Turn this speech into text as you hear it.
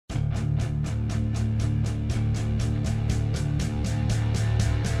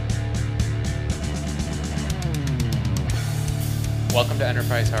Welcome to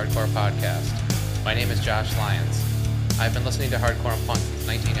Enterprise Hardcore Podcast. My name is Josh Lyons. I've been listening to hardcore and punk since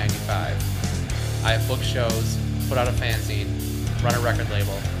 1995. I have booked shows, put out a fanzine, run a record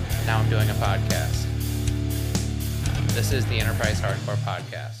label, and now I'm doing a podcast. This is the Enterprise Hardcore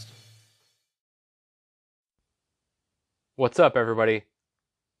Podcast. What's up, everybody?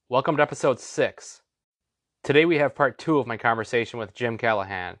 Welcome to episode 6. Today we have part 2 of my conversation with Jim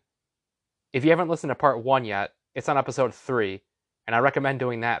Callahan. If you haven't listened to part 1 yet, it's on episode 3, and I recommend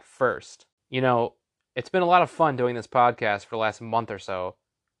doing that first. You know, it's been a lot of fun doing this podcast for the last month or so,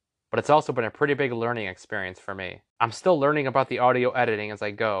 but it's also been a pretty big learning experience for me. I'm still learning about the audio editing as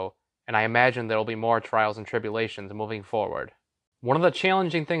I go, and I imagine there'll be more trials and tribulations moving forward. One of the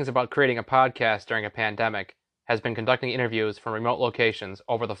challenging things about creating a podcast during a pandemic has been conducting interviews from remote locations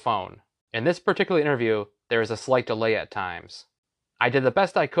over the phone. In this particular interview, there is a slight delay at times. I did the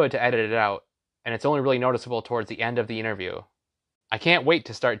best I could to edit it out, and it's only really noticeable towards the end of the interview. I can't wait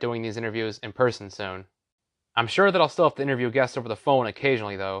to start doing these interviews in person soon. I'm sure that I'll still have to interview guests over the phone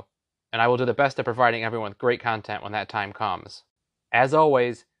occasionally though, and I will do the best at providing everyone with great content when that time comes. As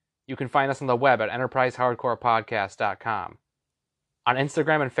always, you can find us on the web at enterprisehardcorepodcast.com. On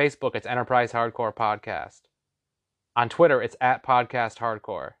Instagram and Facebook, it's Enterprise Hardcore Podcast. On Twitter, it's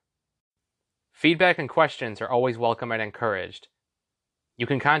 @PodcastHardcore. Feedback and questions are always welcome and encouraged. You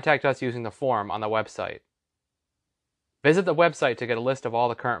can contact us using the form on the website. Visit the website to get a list of all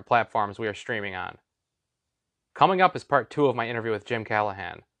the current platforms we are streaming on. Coming up is part 2 of my interview with Jim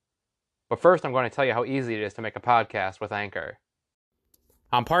Callahan. But first, I'm going to tell you how easy it is to make a podcast with Anchor.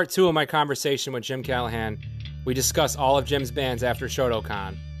 On part 2 of my conversation with Jim Callahan, we discuss all of Jim's bands after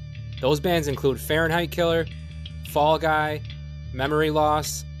Shotokan. Those bands include Fahrenheit Killer, Fall Guy, Memory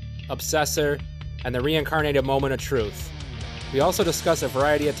Loss, Obsessor, and the reincarnated Moment of Truth. We also discuss a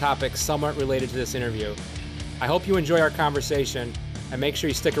variety of topics somewhat related to this interview. I hope you enjoy our conversation, and make sure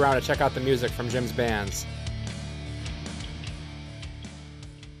you stick around to check out the music from Jim's bands.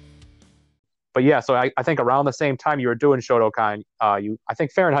 But yeah, so I think around the same time you were doing Shotokan, I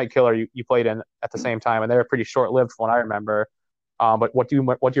think Fahrenheit Killer you played in at the same time, and they were pretty short-lived from what I remember. But what do you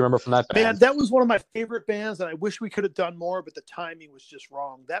remember from that band? Man, that was one of my favorite bands, and I wish we could have done more, but the timing was just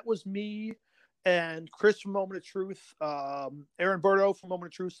wrong. That was me and Chris from Moment of Truth, Aaron Berto from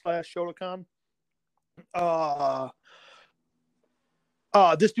Moment of Truth / Shotokan.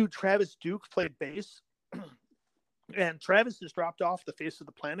 This dude Travis Duke played bass, and Travis just dropped off the face of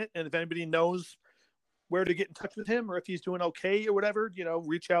the planet. And if anybody knows where to get in touch with him, or if he's doing okay or whatever,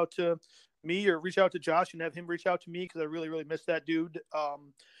 reach out to me or reach out to Josh and have him reach out to me, because I really, really miss that dude.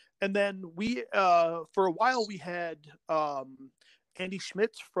 And then we, for a while, we had Andy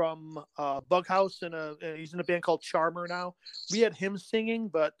Schmitz from Bughouse, and he's in a band called Charmer now. We had him singing,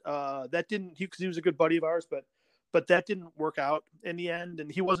 but that didn't, because he was a good buddy of ours, but that didn't work out in the end, and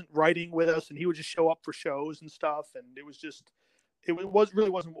he wasn't writing with us, and he would just show up for shows and stuff, and it really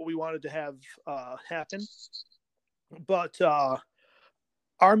wasn't what we wanted to have happen. But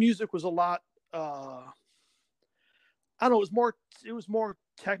our music was a lot, I don't know, it was more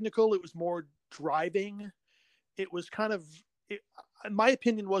technical, it was more driving, it was kind of, my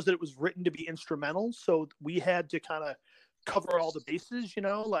opinion was that it was written to be instrumental, so we had to kind of cover all the bases,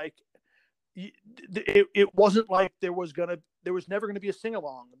 like it wasn't like there was never gonna be a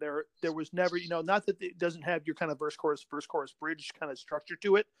sing-along. There was never, not that it doesn't have your kind of verse chorus bridge kind of structure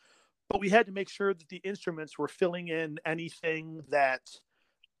to it, but we had to make sure that the instruments were filling in anything that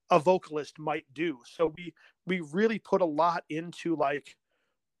a vocalist might do. So we really put a lot into like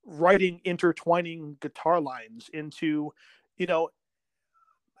writing intertwining guitar lines, into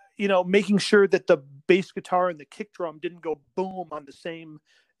making sure that the bass guitar and the kick drum didn't go boom on the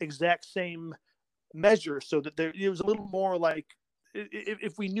exact same measure, so that it was a little more like,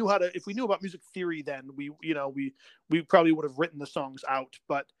 if we knew about music theory, then we probably would have written the songs out.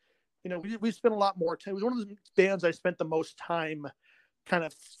 But we spent a lot more time. It was one of the bands I spent the most time kind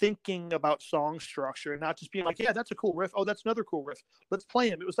of thinking about song structure, and not just being like, yeah, that's a cool riff, oh, that's another cool riff, let's play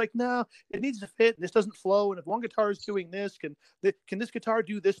them. It was like, no, it needs to fit, and this doesn't flow, and if one guitar is doing this, can this guitar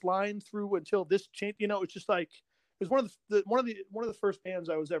do this line through until this change? It's just like, it was one of the first bands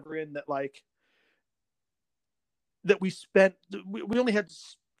I was ever in that we only had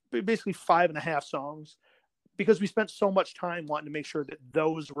basically 5.5 songs, because we spent so much time wanting to make sure that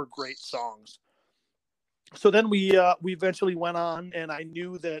those were great songs. So then we eventually went on, and I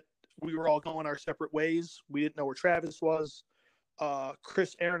knew that we were all going our separate ways. We didn't know where Travis was.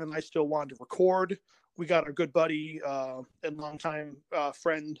 Chris, Aaron, and I still wanted to record. We got our good buddy and longtime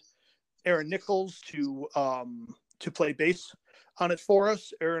friend Aaron Nichols to play bass on it for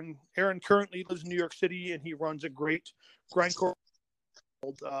us. Aaron currently lives in New York City, and he runs a great grindcore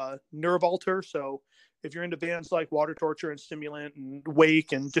Nerve Alter. So if you're into bands like Water Torture and Stimulant and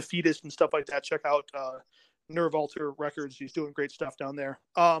Wake and Defeatist and stuff like that, check out Nerve Alter Records. He's doing great stuff down there.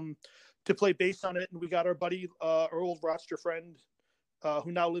 To play bass on it, and we got our buddy, our old Rochester friend,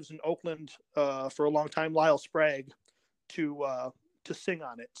 who now lives in Oakland for a long time, Lyle Sprague, to sing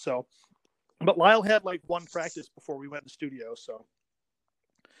on it. So, but Lyle had like one practice before we went in the studio, so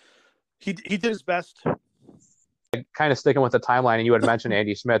he did his best. Kind of sticking with the timeline, and you had mentioned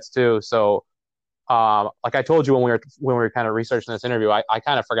Andy Schmitz too. So, like I told you when we were kind of researching this interview, I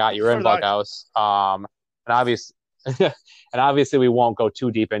kind of forgot you were in Bughouse. And obviously we won't go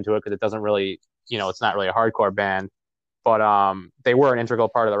too deep into it because it doesn't really, it's not really a hardcore band. But they were an integral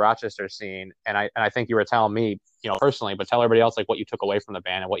part of the Rochester scene, and I think you were telling me, personally, but tell everybody else like what you took away from the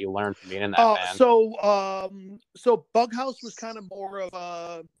band and what you learned from being in that band. So Bughouse was kind of more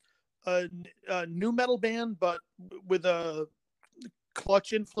of a new metal band, but with a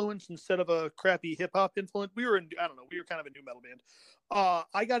Clutch influence instead of a crappy hip hop influence. We were kind of a new metal band.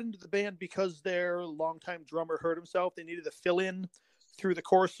 I got into the band because their longtime drummer hurt himself. They needed a fill in through the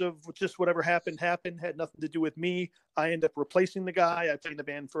course of just whatever happened, had nothing to do with me. I ended up replacing the guy. I played in the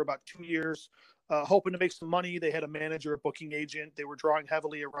band for about 2 years, hoping to make some money. They had a manager, a booking agent. They were drawing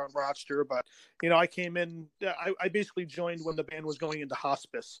heavily around Rochester, but I came in, I basically joined when the band was going into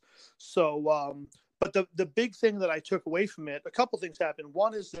hospice. So, but the big thing that I took away from it, a couple things happened.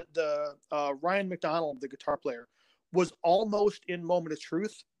 One is that the Ryan McDonald, the guitar player, was almost in Moment of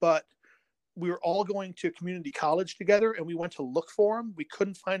Truth, but we were all going to community college together, and we went to look for him. We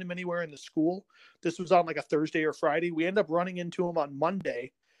couldn't find him anywhere in the school. This was on like a Thursday or Friday. We ended up running into him on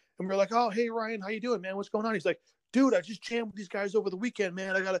Monday, and we were like, "Oh, hey Ryan, how you doing, man? What's going on?" He's like, "Dude, I just jammed with these guys over the weekend,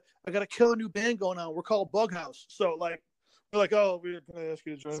 man. I got a killer new band going on. We're called Bughouse." So like, we're like, "Oh, we're gonna ask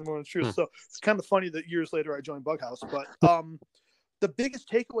you to join More Than Truth." So it's kind of funny that years later I joined Bughouse. But the biggest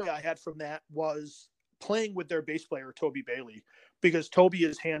takeaway I had from that was playing with their bass player, Toby Bailey, because Toby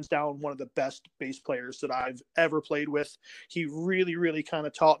is hands down one of the best bass players that I've ever played with. He really, really kind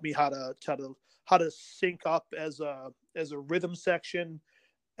of taught me how to sync up as a rhythm section,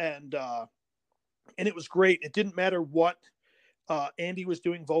 and it was great. It didn't matter what Andy was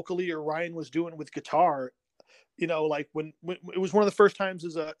doing vocally or Ryan was doing with guitar. Like when it was one of the first times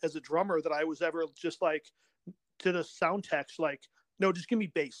as a drummer that I was ever just like to the sound text, like, no, just give me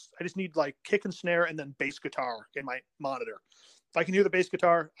bass. I just need like kick and snare and then bass guitar in my monitor. If I can hear the bass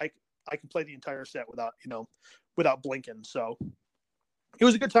guitar, I can play the entire set without blinking. So it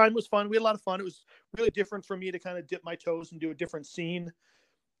was a good time. It was fun. We had a lot of fun. It was really different for me to kind of dip my toes and do a different scene.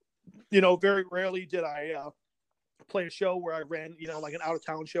 Very rarely did I play a show where I ran, like an out of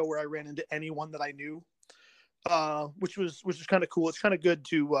town show where I ran into anyone that I knew, which was kind of cool. It's kind of good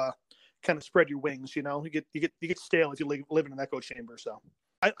to kind of spread your wings. You get stale if you live in an echo chamber. So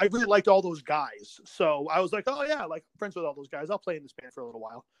I really liked all those guys. So I was like, oh yeah, like I'm friends with all those guys. I'll play in this band for a little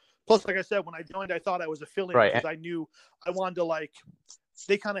while. Plus, like I said, when I joined, I thought I was a fill-in because I knew I wanted to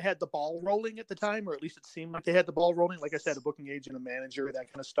they kind of had the ball rolling at the time, or at least it seemed like they had the ball rolling. Like I said, a booking agent, a manager, that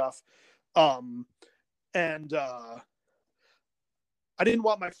kind of stuff. And I didn't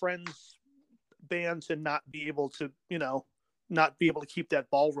want my friends' band to not be able to keep that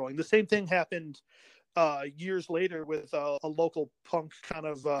ball rolling. The same thing happened years later with a local punk kind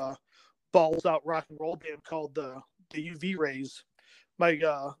of balls out rock and roll band called the UV Rays. My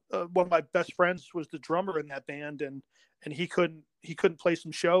one of my best friends was the drummer in that band, and he couldn't play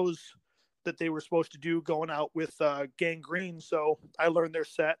some shows that they were supposed to do going out with Gangrene. So I learned their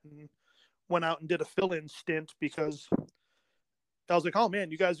set and went out and did a fill-in stint because I was like, oh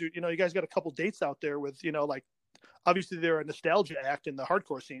man, you guys got a couple dates out there with, like obviously they're a nostalgia act in the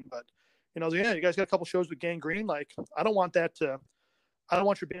hardcore scene, but I was like, yeah, you guys got a couple shows with Gangrene. Like, I don't want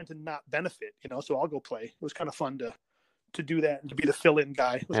your band to not benefit, so I'll go play. It was kind of fun to do that and to be the fill-in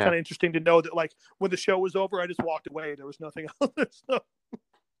guy. It was kind of interesting to know that like when the show was over, I just walked away. There was nothing else. So.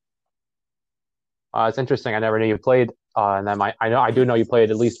 It's interesting. I never knew you played. And then I do know you played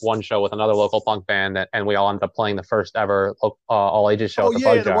at least one show with another local punk band, and we all ended up playing the first ever all ages show.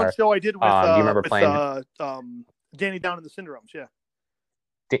 The one show I did with. Do you remember playing? Danny Down and the Syndromes? Yeah.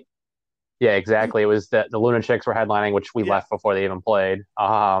 Yeah, exactly. It was the Lunatics were headlining, which we left before they even played.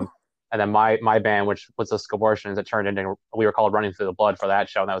 And then my band, which was the Scabortians, it turned into, we were called Running Through the Blood for that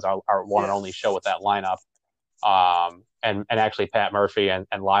show, and that was our one and only show with that lineup. And actually Pat Murphy and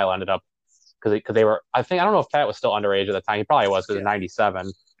Lyle ended up, because they were, I don't know if Pat was still underage at the time. He probably was, because in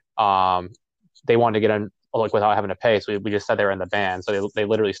 '97, they wanted to get in like without having to pay, so we just said they were in the band. So they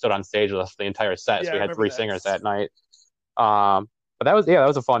literally stood on stage with us the entire set. So we had 3 singers that night. But that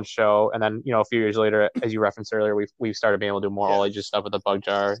was a fun show. And then, a few years later, as you referenced earlier, we started being able to do more all ages stuff with the Bug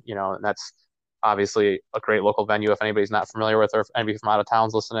Jar, and that's obviously a great local venue if anybody's not familiar with, or if anybody from out of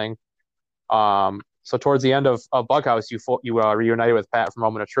town's listening. So towards the end of Bughouse, you reunited with Pat from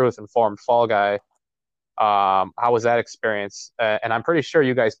Moment of Truth and formed Fall Guy. How was that experience? And I'm pretty sure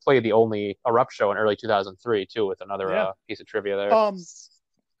you guys played the only Erupt show in early 2003 too, with another piece of trivia there.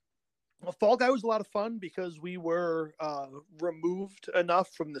 Fall Guy was a lot of fun because we were removed enough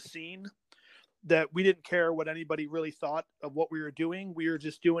from the scene that we didn't care what anybody really thought of what we were doing. We were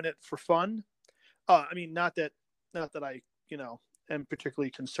just doing it for fun. Not that I, am particularly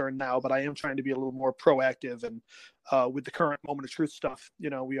concerned now, but I am trying to be a little more proactive. And with the current Moment of Truth stuff,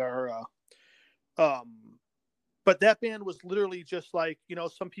 we are. But that band was literally just like,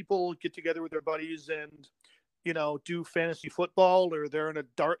 some people get together with their buddies and, do fantasy football, or they're in a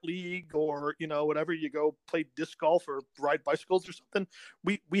dart league, or, whatever, you go play disc golf or ride bicycles or something.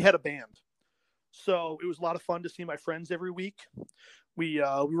 We had a band. So it was a lot of fun to see my friends every week. We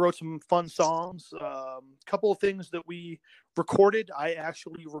wrote some fun songs. A couple of things that we recorded, I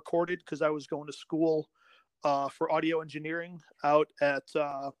actually recorded because I was going to school for audio engineering out at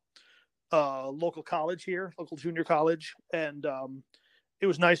local college here, local junior college. And it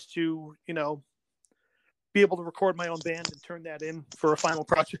was nice to, be able to record my own band and turn that in for a final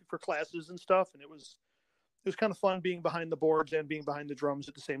project for classes and stuff. And it was kind of fun being behind the boards and being behind the drums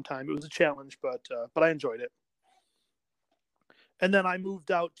at the same time. It was a challenge, but I enjoyed it. And then I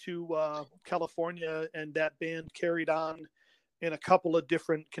moved out to California, and that band carried on in a couple of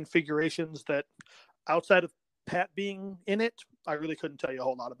different configurations that, outside of Pat being in it, I really couldn't tell you a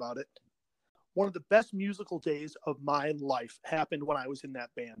whole lot about it. One of the best musical days of my life happened when I was in that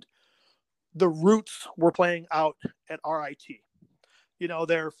band. The Roots were playing out at RIT,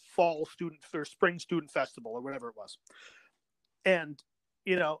 their spring student festival or whatever it was. And,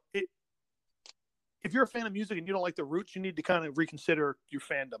 if you're a fan of music and you don't like the Roots, you need to kind of reconsider your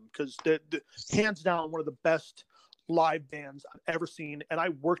fandom, because the hands down one of the best live bands I've ever seen. And I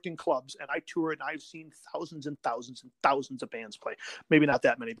worked in clubs and I toured, and I've seen thousands and thousands and thousands of bands play. Maybe not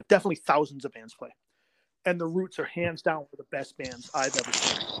that many, but definitely thousands of bands play. And the Roots are hands down one of the best bands I've ever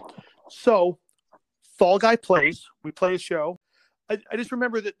seen. So Fall Guy plays, we play a show. I just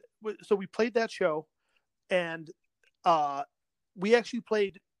remember that. So we played that show, and we actually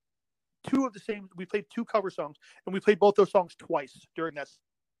played we played two cover songs, and we played both those songs twice during that.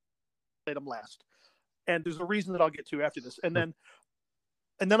 Played them last. And there's a reason that I'll get to after this. And then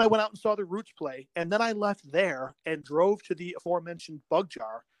I went out and saw the Roots play, and then I left there and drove to the aforementioned Bug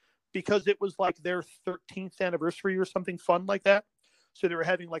Jar because it was like their 13th anniversary or something fun like that. So they were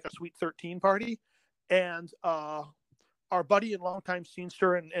having like a Sweet 13 party, and our buddy and longtime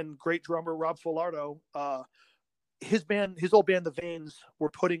scenester and great drummer Rob Filardo, his old band The Veins, were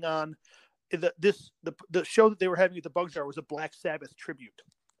putting on the show that they were having at the Bug Jar was a Black Sabbath tribute.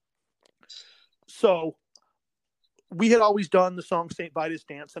 So we had always done the song St. Vitus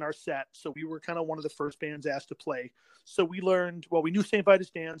Dance in our set, so we were kind of one of the first bands asked to play. So we knew St.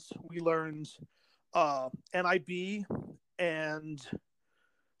 Vitus Dance, we learned NIB, and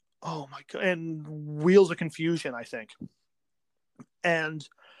oh my God, and Wheels of Confusion, I think. And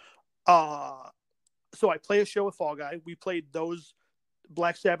so I play a show with Fall Guy. We played those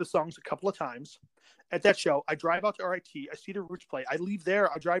Black Sabbath songs a couple of times. At that show, I drive out to RIT. I see the Roots play. I leave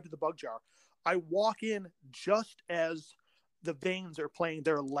there. I drive to the Bug Jar. I walk in just as the Veins are playing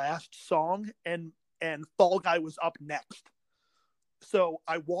their last song, and Fall Guy was up next. So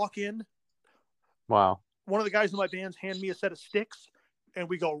I walk in. Wow. One of the guys in my band's hand me a set of sticks, and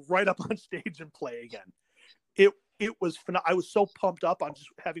we go right up on stage and play again. It was I was so pumped up on just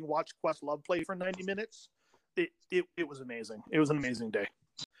having watched Questlove play for 90 minutes. It was amazing. It was an amazing day.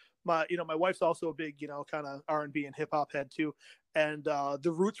 My wife's also a big, kind of R&B and hip hop head too. And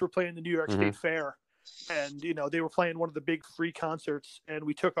the Roots were playing the New York State Fair, and, they were playing one of the big free concerts, and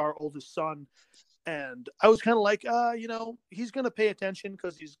we took our oldest son, and I was kind of like, he's going to pay attention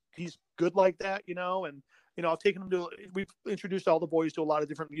because he's good like that, and, I've taken him we've introduced all the boys to a lot of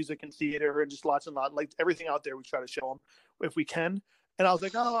different music and theater and just lots and lots, like everything out there. We try to show them if we can. And I was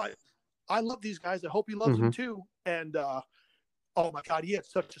like, oh, I love these guys. I hope he loves them too. And, oh my God, he had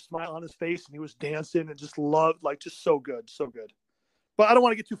such a smile on his face, and he was dancing and just just so good, so good. But I don't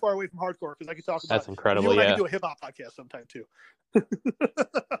want to get too far away from hardcore because I could talk about that's incredible. I could do a hip hop podcast sometime too.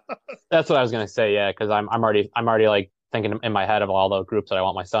 That's what I was gonna say. Yeah, because I'm already like thinking in my head of all the groups that I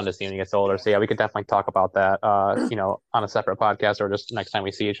want my son to see when he gets older. So yeah, we could definitely talk about that. On a separate podcast or just next time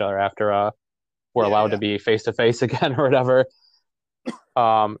we see each other after we're allowed to be face to face again or whatever.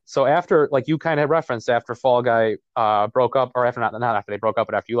 So after, like you kind of referenced, after Fall Guy broke up, or after not after they broke up,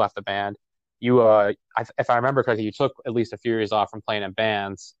 but after you left the band, you if I remember correctly, you took at least a few years off from playing in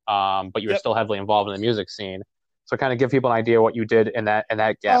bands, but you were Yep. still heavily involved in the music scene. So kind of give people an idea what you did in that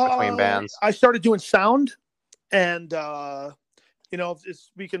gap between bands. I started doing sound, and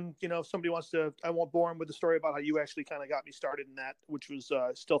we can, if somebody wants to, I won't bore them with the story about how you actually kind of got me started in that, which was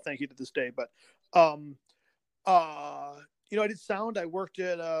still thank you to this day. But um, uh, I did sound. I worked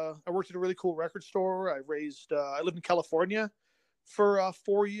at a really cool record store. I lived in California for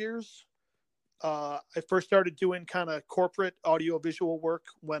 4 years. I first started doing kind of corporate audio visual work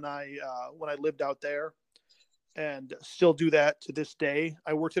when I lived out there, and still do that to this day.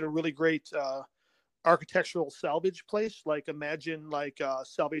 I worked at a really great architectural salvage place, like imagine like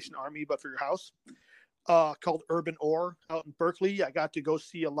Salvation Army, but for your house, called Urban Ore out in Berkeley. I got to go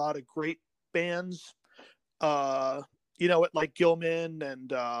see a lot of great bands, uh, at like Gilman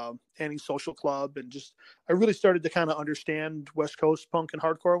and Anti-Social Club, and just I really started to kind of understand West Coast punk and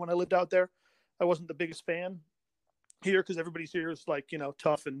hardcore when I lived out there. I wasn't the biggest fan here because everybody's here is like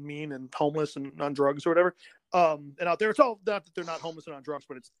tough and mean and homeless and on drugs or whatever. And out there, it's all not that they're not homeless and on drugs,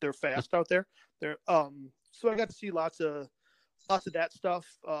 but they're fast out there. They're so I got to see lots of that stuff.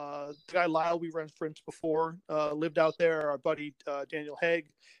 The guy Lyle we referenced before lived out there. Our buddy Daniel Haig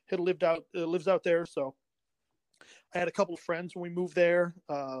had lives out there. So I had a couple of friends when we moved there.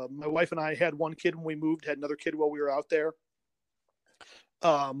 My wife and I had one kid when we moved, had another kid while we were out there.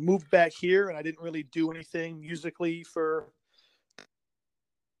 Moved back here, and I didn't really do anything musically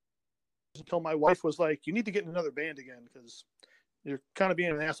until my wife was like, "You need to get in another band again because you're kind of being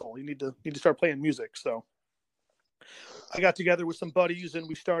an asshole. You need to start playing music." So I got together with some buddies, and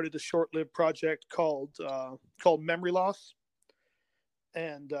we started a short-lived project called Memory Loss.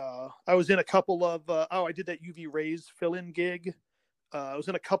 And I was in a couple of I did that UV Rays fill-in gig. I was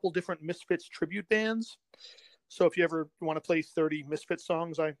in a couple different Misfits tribute bands. So if you ever want to play 30 Misfits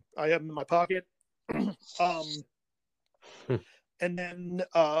songs, I have them in my pocket. And then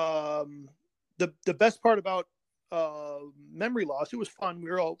the best part about Memory Loss, it was fun. We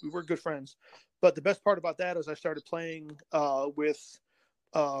were good friends. But the best part about that is I started playing with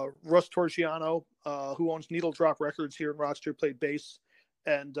Russ Torgiano, who owns Needle Drop Records here in Rochester, played bass.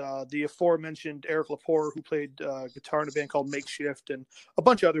 And the aforementioned Eric Lepore, who played guitar in a band called Makeshift, and a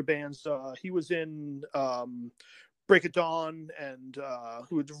bunch of other bands. He was in Break of Dawn, and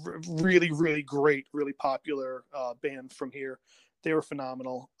who was really, really great, really popular band from here. They were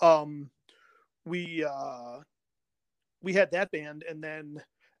phenomenal. We had that band, and then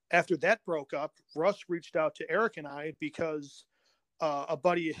after that broke up, Russ reached out to Eric and I because a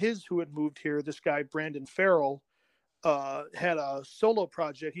buddy of his who had moved here, this guy Brandon Farrell, had a solo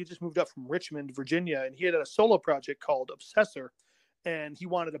project. He just moved up from Richmond, Virginia, and he had a solo project called Obsessor, and he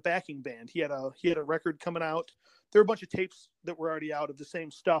wanted a backing band. He had a record coming out. There were a bunch of tapes that were already out of the same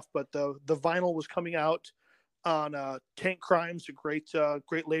stuff, but the vinyl was coming out on Tank Crimes, a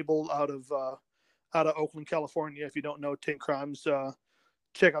great label out of Oakland, California. If you don't know Tank Crimes,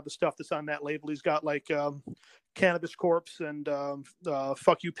 check out the stuff that's on that label. He's got like Cannabis Corpse and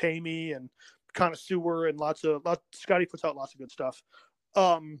Fuck You Pay Me and Connoisseur and Scotty puts out lots of good stuff.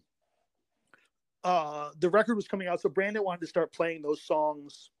 The record was coming out, so Brandon wanted to start playing those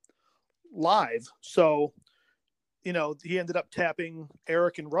songs live. So, he ended up tapping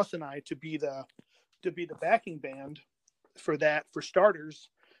Eric and Russ and I to be the backing band for that, for starters.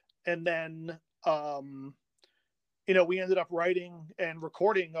 And then, we ended up writing and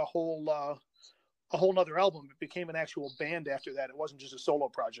recording a whole nother album. It became an actual band after that. It wasn't just a solo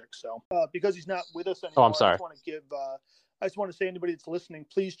project. So because he's not with us anymore, I'm sorry. I just want to say, anybody that's listening,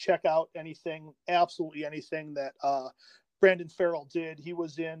 please check out absolutely anything that Brandon Farrell did. He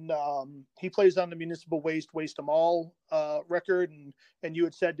was he plays on the Municipal Waste 'Em All record, and you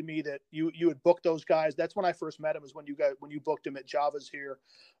had said to me that you had booked those guys. That's when I first met him, is when you booked him at Java's here.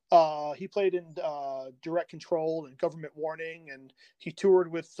 He played in Direct Control and Government Warning, and he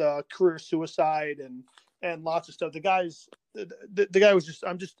toured with Career Suicide and lots of stuff. The guy was just,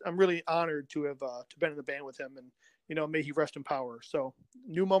 I'm really honored to have been in the band with him, and may he rest in power. So,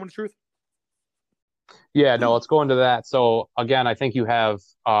 new moment of truth. Yeah, no, let's go into that. So again, I think you have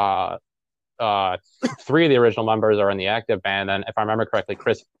three of the original members are in the active band, and if I remember correctly,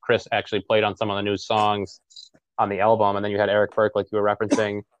 Chris actually played on some of the new songs on the album, and then you had Eric Burke, like you were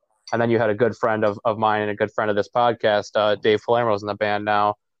referencing, and then you had a good friend of mine and a good friend of this podcast, Dave Palermo's in the band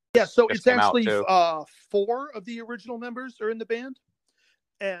now. Yeah, so it's actually 4 of the original members are in the band,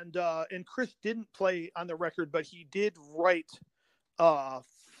 and Chris didn't play on the record, but he did write 4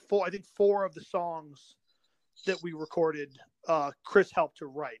 of the songs that we recorded Chris helped to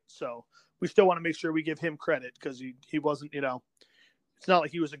write. So we still want to make sure we give him credit because he wasn't, it's not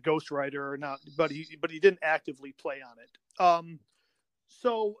like he was a ghostwriter or not, but he didn't actively play on it.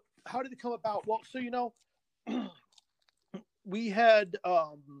 So how did it come about? Well, so we had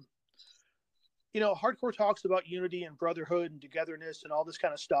hardcore talks about unity and brotherhood and togetherness and all this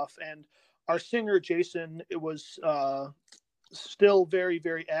kind of stuff. And our singer Jason, it was still very,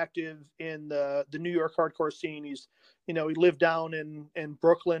 very active in the New York hardcore scene. He's he lived down in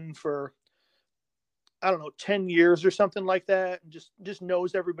Brooklyn for, I don't know, 10 years or something like that, and just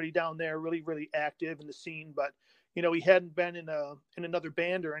knows everybody down there, really, really active in the scene. But he hadn't been in another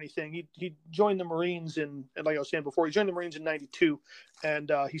band or anything. He joined the Marines and like I was saying before, he joined the Marines in '92,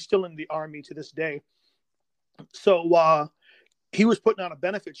 and he's still in the Army to this day. So he was putting on a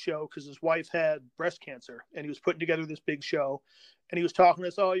benefit show because his wife had breast cancer, and he was putting together this big show, and he was talking to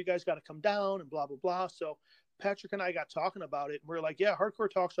us, oh, you guys got to come down and blah, blah, blah. So Patrick and I got talking about it, and we are like, yeah,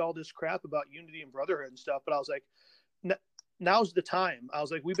 hardcore talks all this crap about unity and brotherhood and stuff. But I was like, now's the time. I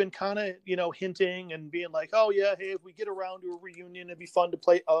was like, we've been kind of, hinting and being like, oh yeah, hey, if we get around to a reunion, it'd be fun to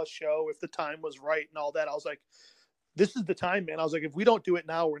play a show if the time was right and all that. I was like, this is the time, man. I was like, if we don't do it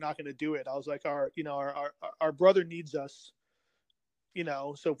now, we're not going to do it. I was like, our brother needs us,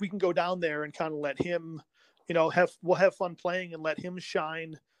 so if we can go down there and kind of let him, we'll have fun playing and let him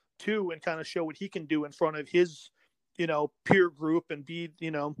shine too, and kind of show what he can do in front of his, peer group and be,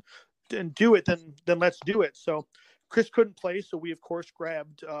 and do it, then let's do it. So Chris couldn't play. So we of course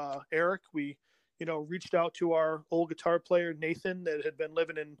grabbed Eric. We, reached out to our old guitar player, Nathan, that had been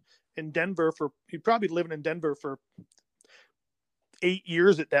living in Denver he'd probably living in Denver for 8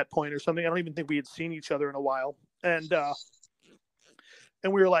 years at that point or something. I don't even think we had seen each other in a while.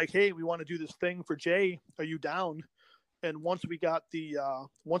 And we were like, hey, we want to do this thing for Jay. Are you down? And once we got the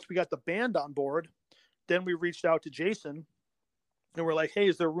band on board, then we reached out to Jason and we're like, hey,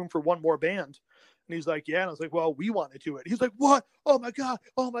 is there room for one more band? And he's like, yeah. And I was like, well, we want to do it. He's like, what? Oh my God.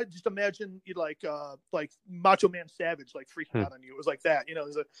 Oh my, just imagine you like Macho Man Savage, like freaking out on you. It was like that,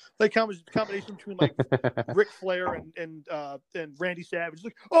 there's a combination between like Ric Flair and Randy Savage. It's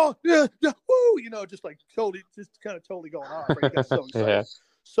like, oh yeah, woo, just like totally going off. Right? He got so excited. Yeah.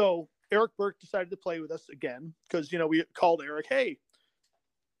 So Eric Burke decided to play with us again because, we called Eric, hey,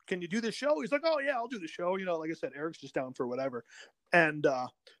 can you do this show? He's like, oh yeah, I'll do the show. Like I said, Eric's just down for whatever. And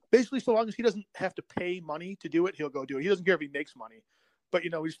basically, so long as he doesn't have to pay money to do it, he'll go do it. He doesn't care if he makes money, but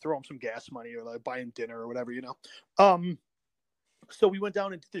we just throw him some gas money or like buy him dinner or whatever, So we went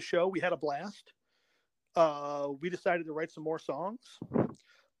down and did the show. We had a blast. We decided to write some more songs,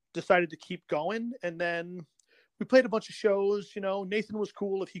 decided to keep going. And then we played a bunch of shows. Nathan was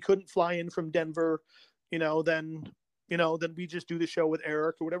cool. If he couldn't fly in from Denver, then we just do the show with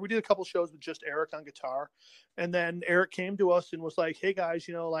Eric or whatever. We did a couple shows with just Eric on guitar. And then Eric came to us and was like, hey guys,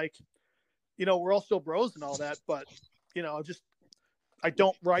 we're all still bros and all that, but, I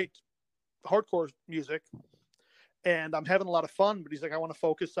don't write hardcore music and I'm having a lot of fun, but he's like, I want to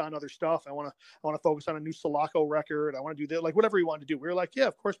focus on other stuff. I want to focus on a new Sulaco record. I want to do that. Like whatever he wanted to do. We were like, yeah,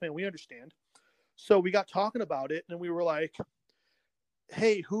 of course, man, we understand. So we got talking about it and we were like,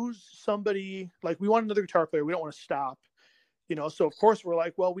 hey, who's somebody, like we want another guitar player. We don't want to stop, so of course we're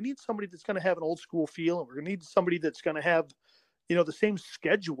like, well, we need somebody that's going to have an old school feel. And we're going to need somebody that's going to have, the same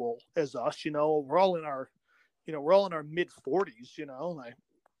schedule as us, we're all in our mid 40s, like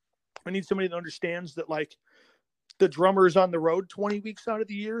I need somebody that understands that like the drummer is on the road 20 weeks out of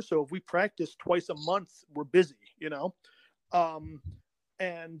the year. So if we practice twice a month, we're busy,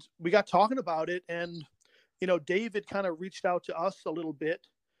 and we got talking about it and, David kind of reached out to us a little bit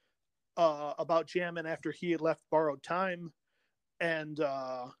about jamming after he had left Borrowed Time. And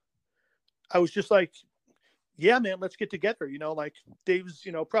I was just like, yeah, man, let's get together. Like Dave's,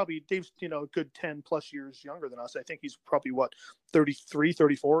 Dave's, a good 10 plus years younger than us. I think he's probably 33,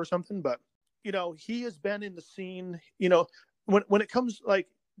 34 or something. But, he has been in the scene, when it comes like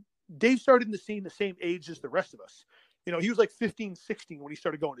Dave started in the scene the same age as the rest of us. He was like 15, 16 when he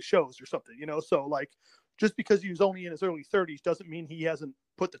started going to shows or something, so like, just because he was only in his early 30s doesn't mean he hasn't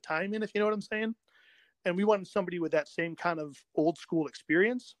put the time in, if you know what I'm saying. And we wanted somebody with that same kind of old school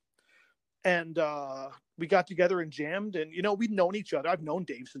experience. And we got together and jammed and, we'd known each other. I've known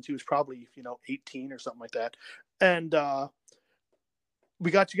Dave since he was probably, 18 or something like that. And we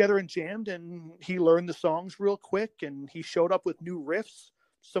got together and jammed and he learned the songs real quick and he showed up with new riffs.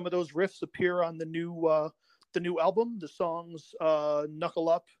 Some of those riffs appear on the new album. The songs Knuckle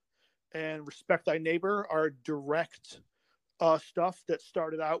Up and Respect Thy Neighbor are direct stuff that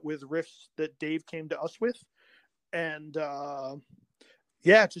started out with riffs that Dave came to us with. And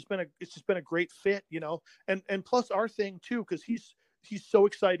Yeah, it's just been a great fit, and plus our thing too, because he's so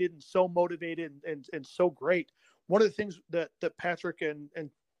excited and so motivated and so great. One of the things that Patrick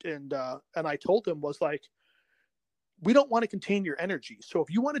and I told him was like, we don't want to contain your energy. So if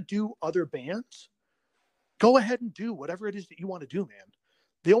you want to do other bands, go ahead and do whatever it is that you want to do, man.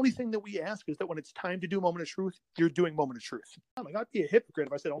 The only thing that we ask is that when it's time to do Moment of Truth, you're doing Moment of Truth. Like, I'd be a hypocrite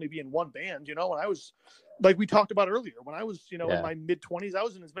if I said only be in one band. When I was, like we talked about earlier, when I was, in my mid-20s, I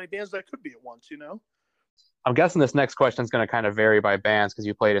was in as many bands as I could be at once. I'm guessing this next question is going to kind of vary by bands because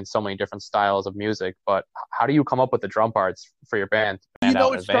you played in so many different styles of music. But how do you come up with the drum parts for your band?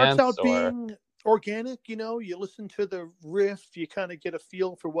 It starts out being organic. You listen to the riff, you kind of get a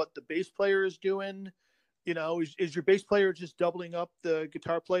feel for what the bass player is doing. Is your bass player just doubling up the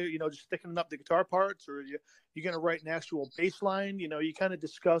guitar player, just thickening up the guitar parts, or you're going to write an actual bass line? You kind of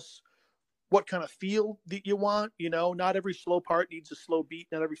discuss what kind of feel that you want. Not every slow part needs a slow beat.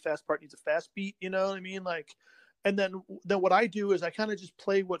 Not every fast part needs a fast beat. You know what I mean? Like, and then what I do is I kind of just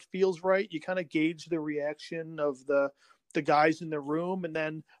play what feels right. You kind of gauge the reaction of the guys in the room. And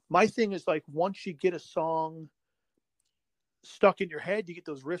then my thing is like, once you get a song stuck in your head, you get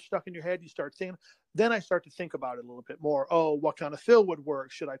those riffs stuck in your head, you start thinking, then I start to think about it a little bit more. Oh, what kind of fill would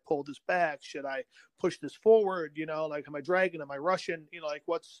work? Should I pull this back? Should I push this forward? Like, am I dragging? Am I rushing? Like,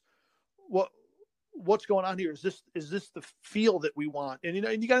 what's going on here? Is this the feel that we want? And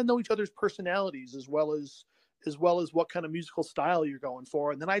and you got to know each other's personalities as well as what kind of musical style you're going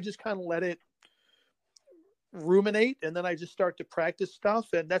for. And then I just kind of let it ruminate, and then I just start to practice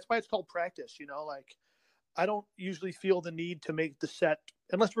stuff. And that's why it's called practice. Like, I don't usually feel the need to make the set,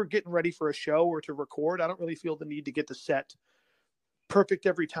 unless we're getting ready for a show or to record. I don't really feel the need to get the set perfect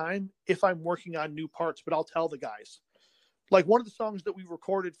every time if I'm working on new parts, but I'll tell the guys. Like, one of the songs that we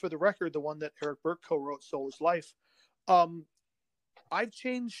recorded for the record, the one that Eric Burke co-wrote, Soul is Life, I've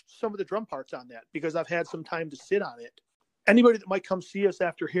changed some of the drum parts on that because I've had some time to sit on it. Anybody that might come see us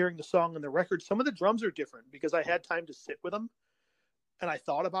after hearing the song and the record, some of the drums are different because I had time to sit with them. And I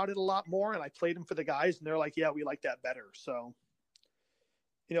thought about it a lot more, and I played them for the guys, and they're like, yeah, we like that better. So,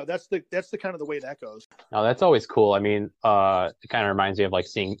 that's the kind of the way that goes. No, that's always cool. I mean, it kind of reminds me of like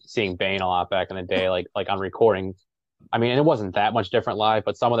seeing Bane a lot back in the day, like on recording. I mean, it wasn't that much different live,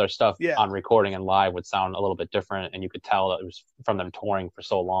 but some of their stuff on recording and live would sound a little bit different, and you could tell that it was from them touring for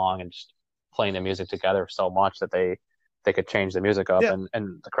so long and just playing the music together so much that they could change the music up,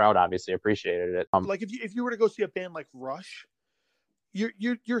 and the crowd obviously appreciated it. Like if you were to go see a band like Rush,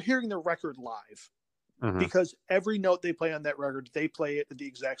 you're hearing the record live, because every note they play on that record, they play it at the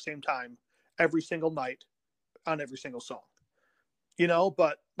exact same time every single night on every single song.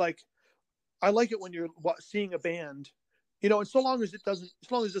 But like, I like it when you're seeing a band, and so long as it doesn't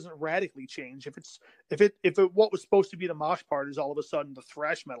radically change. If what was supposed to be the mosh part is all of a sudden the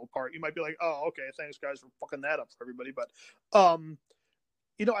thrash metal part, you might be like, oh, okay, thanks guys for fucking that up for everybody. But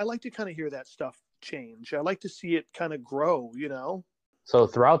I like to kind of hear that stuff change. I like to see it kind of grow. So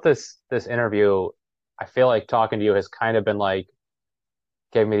throughout this interview, I feel like talking to you has kind of been like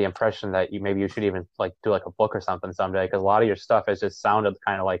gave me the impression that you should even like do like a book or something someday, because a lot of your stuff has just sounded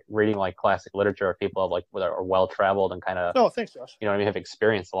kind of like reading like classic literature of people of like that are well traveled and kind of thanks, Josh. Have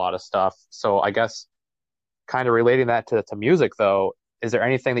experienced a lot of stuff. So I guess kind of relating that to music though, is there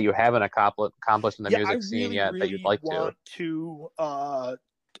anything that you haven't accomplished in the music scene yet that you'd like to? I want to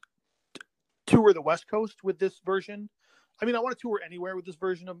tour the West Coast with this version. I mean, I want to tour anywhere with this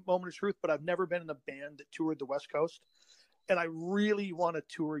version of Moment of Truth, but I've never been in a band that toured the West Coast. And I really want to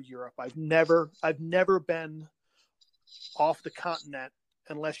tour Europe. I've never been off the continent,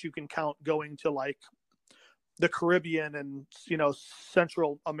 unless you can count going to like the Caribbean and,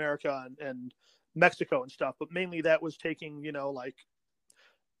 Central America and Mexico and stuff. But mainly that was taking,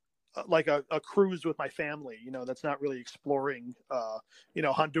 like a cruise with my family. That's not really exploring,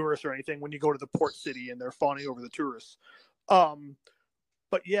 Honduras or anything when you go to the port city and they're fawning over the tourists.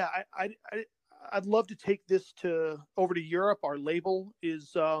 But yeah, I'd love to take this over to Europe. Our label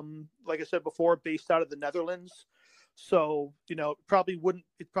is, like I said before, based out of the Netherlands. So, it's probably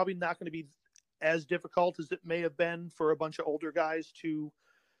not going to be as difficult as it may have been for a bunch of older guys to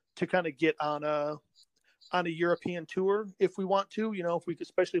kind of get on a European tour if we want to,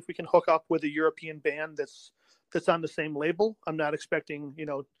 especially if we can hook up with a European band that's on the same label. I'm not expecting,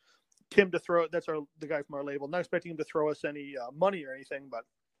 Tim to throw, that's the guy from our label, not expecting him to throw us any money or anything, but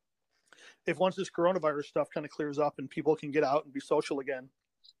if once this coronavirus stuff kind of clears up and people can get out and be social again,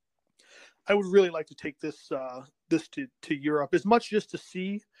 I would really like to take this to Europe, as much just to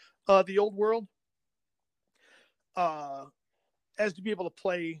see the old world, as to be able to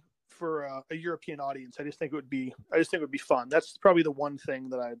play for a European audience. I just think it would be fun. That's probably the one thing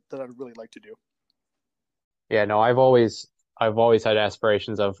that I'd really like to do. Yeah, no, I've always had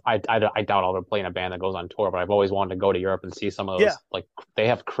aspirations of I doubt I'll ever play in a band that goes on tour, but I've always wanted to go to Europe and see some of those Yeah. like they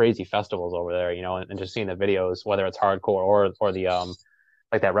have crazy festivals over there, and just seeing the videos, whether it's hardcore or the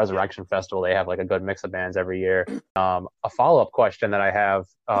like that Resurrection Festival, they have like a good mix of bands every year. A follow-up question that I have,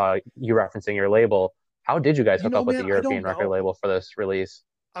 you referencing your label, how did you guys hook up with the European record label for this release?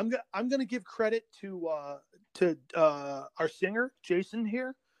 I'm gonna give credit to our singer Jason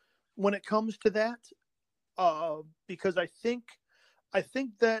here when it comes to that, because I think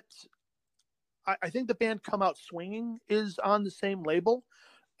that the band Come Out Swinging is on the same label,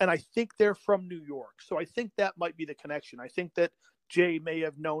 and I think they're from New York, so I think that might be the connection. I think that Jay may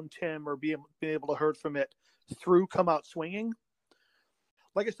have known Tim or been able to heard from it through Come Out Swinging.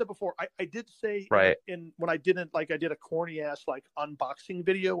 Like I said before, I did say right in when I did a corny ass like unboxing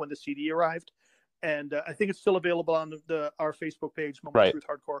video when the CD arrived, and I think it's still available on our Facebook page, Moment of Truth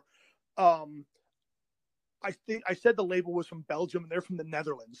Hardcore. I think I said the label was from Belgium and they're from the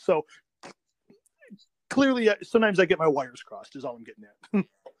Netherlands, so clearly sometimes I get my wires crossed. Is all I'm getting at.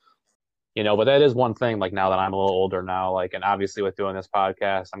 But that is one thing, like now that I'm a little older now, like, and obviously with doing this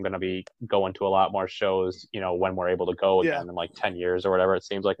podcast, I'm going to be going to a lot more shows, when we're able to go again in like 10 years or whatever it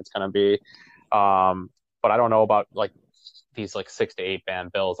seems like it's going to be. But I don't know about like these like 6 to 8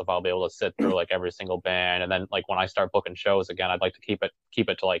 band bills, if I'll be able to sit through like every single band. And then like when I start booking shows again, I'd like to keep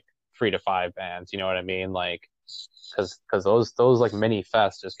it to like 3 to 5 bands. You know what I mean? Like, cause those like mini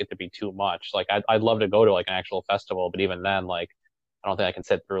fests just get to be too much. Like I'd love to go to like an actual festival, but even then, like, I don't think I can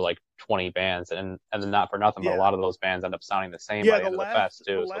sit through like 20 bands, and then not for nothing, but a lot of those bands end up sounding the same by the end of the fest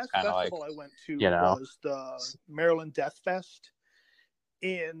too. The last so it's festival like, I went to was the Maryland Death Fest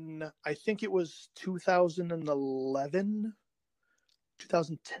in, I think it was 2011,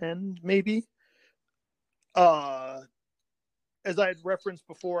 2010 maybe. As I had referenced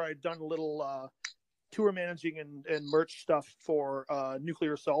before, I'd done a little tour managing and merch stuff for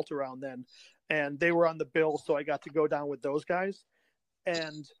Nuclear Assault around then, and they were on the bill, so I got to go down with those guys.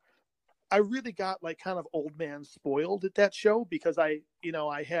 And I really got like kind of old man spoiled at that show because I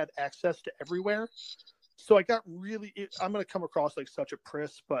had access to everywhere. So I got really, I'm going to come across like such a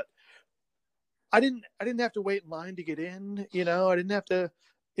priss, but I didn't have to wait in line to get in. I didn't have to,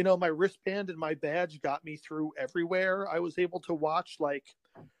 my wristband and my badge got me through everywhere. I was able to watch like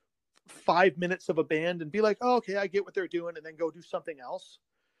 5 minutes of a band and be like, oh, okay, I get what they're doing, and then go do something else.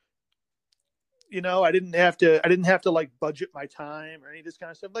 I didn't have to like budget my time or any of this kind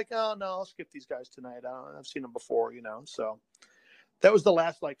of stuff. Like, oh no, I'll skip these guys tonight. I've seen them before, So that was the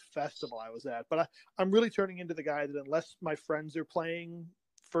last like festival I was at. But I'm really turning into the guy that unless my friends are playing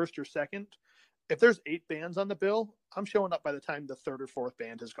first or second, if there's 8 bands on the bill, I'm showing up by the time the third or fourth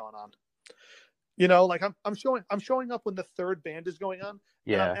band has gone on. Like I'm showing up when the third band is going on.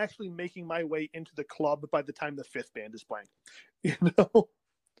 Yeah. And I'm actually making my way into the club by the time the 5th band is playing.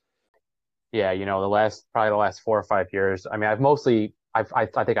 Yeah, the last 4 or 5 years. I mean, I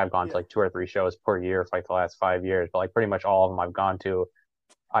think I've gone to like 2 or 3 shows per year for like the last 5 years, but like pretty much all of them I've gone to,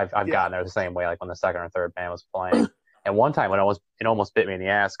 I've gotten there the same way, like when the second or third band was playing. And one time when it almost bit me in the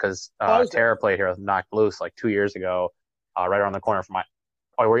ass because Terror played here with Knocked Loose like 2 years ago, right around the corner from my.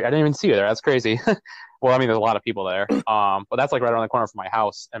 Oh, I didn't even see you there. That's crazy. Well, I mean, there's a lot of people there. But that's like right around the corner from my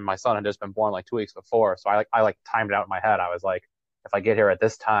house, and my son had just been born like 2 weeks before, so I timed it out in my head. I was like, if I get here at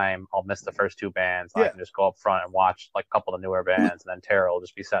this time, I'll miss the first 2 bands. I can just go up front and watch like a couple of the newer bands, and then Terror will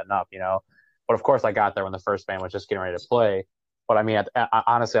just be setting up, But of course, I got there when the first band was just getting ready to play. But I mean,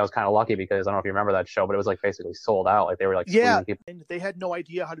 honestly, I was kind of lucky because I don't know if you remember that show, but it was like basically sold out. Like they were like squeezing people. And they had no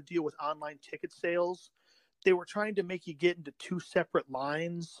idea how to deal with online ticket sales. They were trying to make you get into 2 separate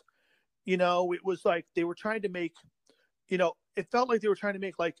lines. It was like they were trying to make, it felt like they were trying to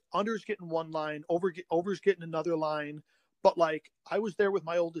make like unders getting one line, overs getting another line. But like I was there with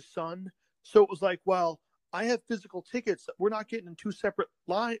my oldest son, so it was like, well, I have physical tickets. We're not getting in 2 separate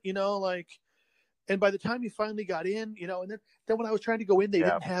lines, like. And by the time you finally got in, and then when I was trying to go in, they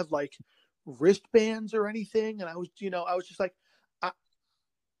didn't have like wristbands or anything, and I was just like,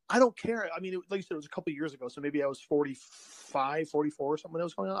 I don't care. I mean, like you said, it was a couple of years ago, so maybe I was 45, 44 or something that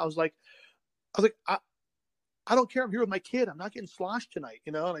was going on. I was like, I don't care. I'm here with my kid. I'm not getting sloshed tonight.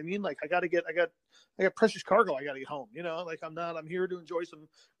 You know what I mean? Like I got precious cargo. I got to get home. Like I'm here to enjoy some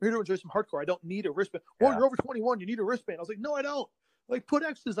hardcore. I don't need a wristband. Well, you're over 21. You need a wristband. I was like, no, I don't. Like put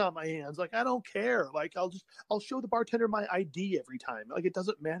X's on my hands. Like I don't care. Like I'll show the bartender my ID every time. Like it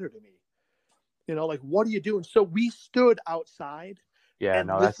doesn't matter to me. Like what are you doing? So we stood outside and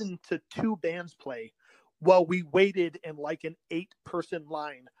listened to 2 bands play while we waited in like an 8-person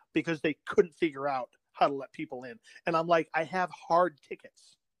line because they couldn't figure out how to let people in. And I'm like, I have hard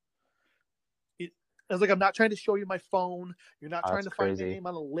tickets. I was like, I'm not trying to show you my phone. You're not trying to find my name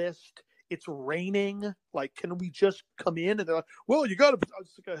on a list. It's raining. Like, can we just come in? And they're like, well, you got to. I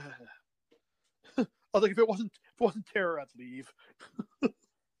was like, I was like, if it wasn't terror, I'd leave.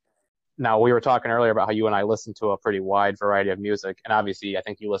 Now, we were talking earlier about how you and I listen to a pretty wide variety of music, and obviously I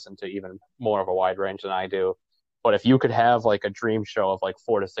think you listen to even more of a wide range than I do. But if you could have like a dream show of like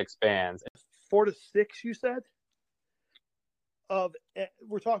 4 to 6 bands. 4 to 6, you said?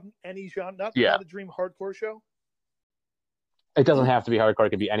 We're talking any genre, not a dream hardcore show? It doesn't have to be hardcore.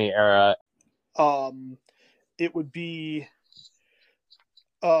 It could be any era. It would be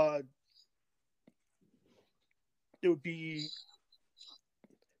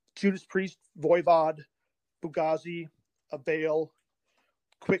Judas Priest, Voivod, Fugazi, Avail,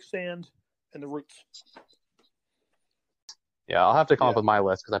 Quicksand, and the Roots. Yeah, I'll have to come up with my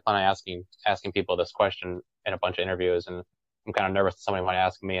list because I plan on asking people this question in a bunch of interviews, and I'm kind of nervous that somebody might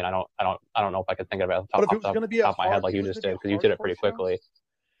ask me, and I don't know if I could think of it off the top of my head like you just did, because you did it pretty quickly.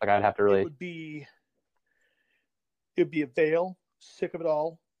 Like I'd have to really. It would be Avail, Sick of It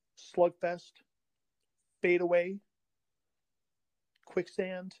All, Slugfest, Fade Away,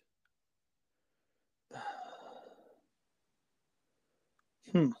 Quicksand.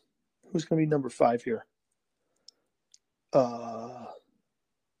 Who's going to be number 5 here? I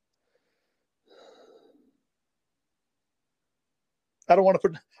don't want to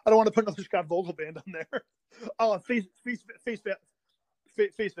put another Scott Vogel band on there. Oh, face value.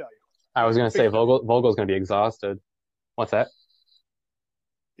 I was going to say Vogel's going to be exhausted. What's that?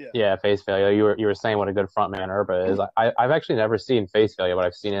 Yeah, Face Value. You were saying what a good frontman Urba is. I've actually never seen Face Value, but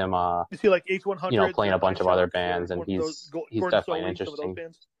I've seen him. You see, like H100, playing a bunch of other bands, and he's definitely interesting.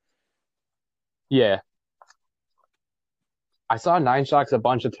 Yeah, I saw Nine Shocks a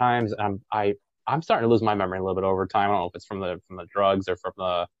bunch of times, and I'm starting to lose my memory a little bit over time. I don't know if it's from the drugs or from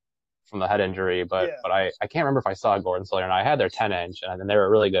the head injury, but I can't remember if I saw Gordon Sawyer or not. I had their 10-inch, and they were a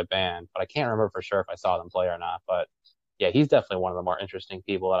really good band, but I can't remember for sure if I saw them play or not. But yeah, he's definitely one of the more interesting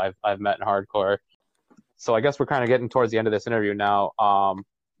people that I've met in hardcore. So I guess we're kind of getting towards the end of this interview now.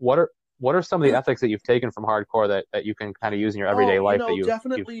 What are some of the ethics that you've taken from hardcore that you can kind of use in your everyday life that you've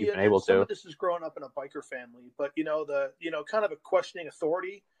been able to? Some of this is growing up in a biker family, but kind of a questioning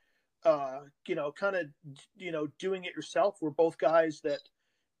authority, kind of doing it yourself. We're both guys that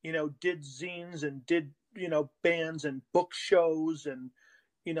did zines and did bands and book shows and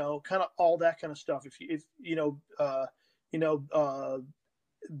kind of all that kind of stuff. If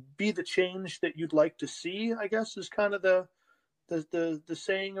be the change that you'd like to see, I guess, is kind of the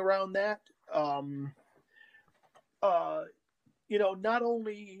saying around that. Not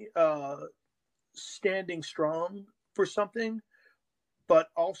only standing strong for something, but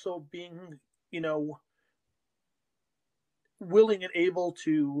also being willing and able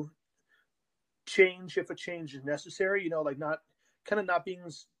to change if a change is necessary. Not being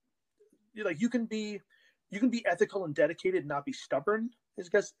like you can be ethical and dedicated and not be stubborn. I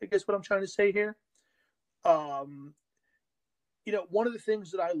guess what I'm trying to say here. One of the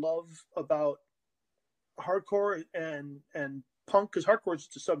things that I love about hardcore and punk, because hardcore is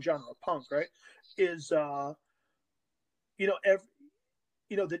just a subgenre of punk, right? Is the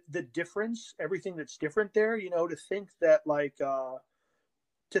difference, everything that's different there. To think that like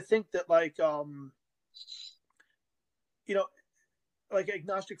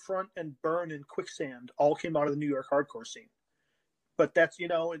Agnostic Front and Burn and Quicksand all came out of the New York hardcore scene, but that's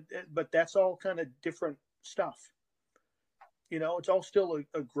all kind of different stuff. It's all still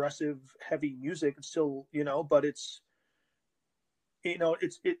aggressive, heavy music. It's still, but it's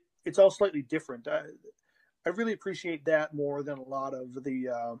all slightly different. I really appreciate that more than a lot of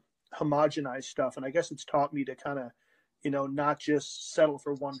the homogenized stuff. And I guess it's taught me to kind of, not just settle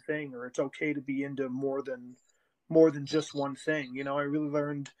for one thing, or it's okay to be into more than just one thing. I really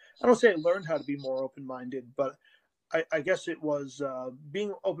learned, I don't say I learned how to be more open-minded, but I guess it was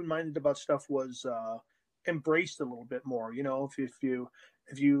being open-minded about stuff was embraced a little bit more. I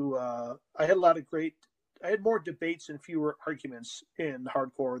had more debates and fewer arguments in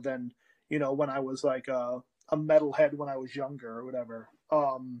hardcore than when I was like a metalhead when I was younger or whatever.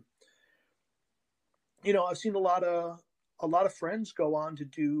 I've seen a lot of friends go on to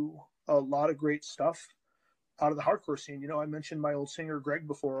do a lot of great stuff out of the hardcore scene. I mentioned my old singer Greg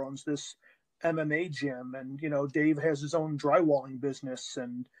before owns this MMA gym, and Dave has his own drywalling business,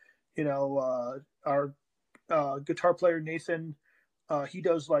 and our guitar player Nathan, he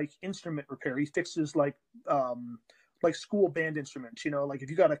does like instrument repair. He fixes like school band instruments. Like if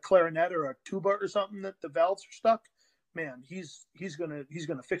you got a clarinet or a tuba or something that the valves are stuck, man, he's gonna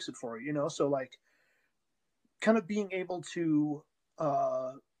fix it for you, you know. So like, kind of being able to,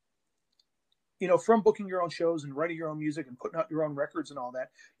 you know, from booking your own shows and writing your own music and putting out your own records and all that,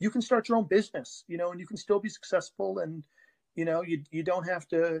 you can start your own business, you know, and you can still be successful. And you know, you don't have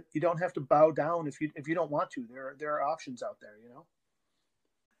to bow down if you don't want to. There are options out there, you know.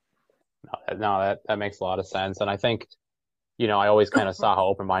 No, that makes a lot of sense. And I think, you know, I always kind of saw how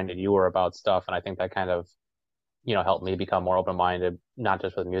open-minded you were about stuff. And I think that kind of, you know, helped me become more open-minded, not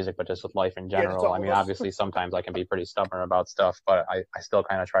just with music, but just with life in general. Yeah, I mean, obviously sometimes I can be pretty stubborn about stuff, but I still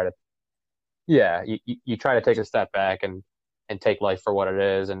kind of try to, yeah, you try to take a step back and take life for what it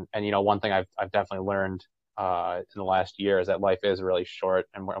is. And, you know, one thing I've definitely learned, in the last year is that life is really short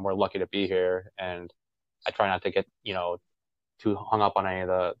and we're lucky to be here. And I try not to get, you know, too hung up on any of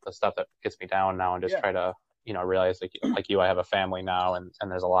the stuff that gets me down now, and just try to, you know, realize like you, I have a family now, and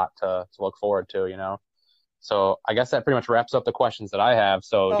there's a lot to look forward to, you know. So I guess that pretty much wraps up the questions that I have.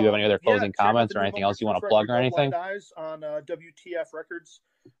 So do you have any other closing comments or anything else you want to plug or anything? Blind Eyes on WTF Records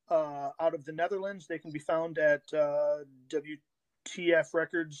out of the Netherlands. They can be found at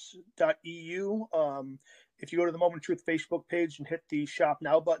WTFrecords.eu. If you go to the Moment of Truth Facebook page and hit the Shop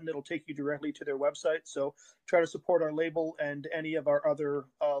Now button, it'll take you directly to their website. So try to support our label and any of our other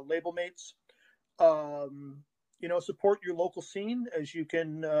label mates. You know, support your local scene, as you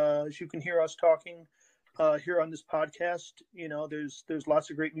can hear us talking here on this podcast. You know, there's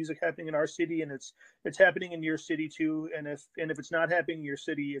lots of great music happening in our city, and it's happening in your city too. And if it's not happening in your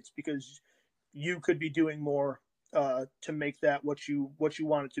city, it's because you could be doing more to make that what you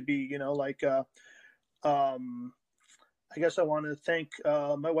want it to be. You know, like. I guess I want to thank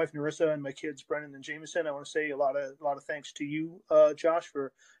my wife Narissa and my kids Brennan and Jameson. I want to say a lot of thanks to you, Josh,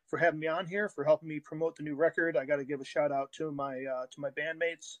 for having me on here, for helping me promote the new record. I got to give a shout out to my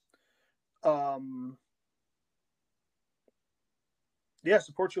bandmates. Yeah,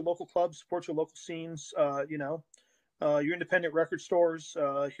 support your local clubs, support your local scenes. You know, your independent record stores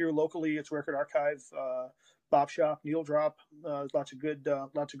here locally. It's Record Archive, Bop Shop, Needle Drop. Lots of good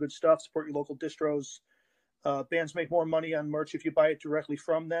stuff. Support your local distros. Bands make more money on merch if you buy it directly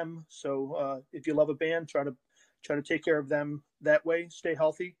from them. So if you love a band, try to take care of them that way. Stay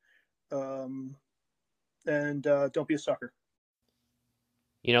healthy, and don't be a sucker.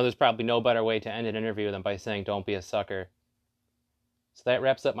 You know, there's probably no better way to end an interview than by saying "Don't be a sucker." So that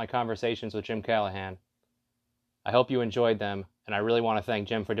wraps up my conversations with Jim Callahan. I hope you enjoyed them, and I really want to thank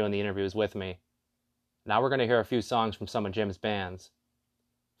Jim for doing the interviews with me. Now we're going to hear a few songs from some of Jim's bands.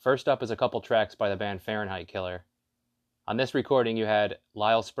 First up is a couple tracks by the band Fahrenheit Killer. On this recording you had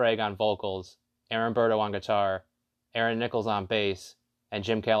Lyle Sprague on vocals, Aaron Berto on guitar, Aaron Nichols on bass, and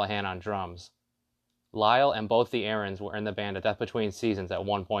Jim Callahan on drums. Lyle and both the Aarons were in the band at Death Between Seasons at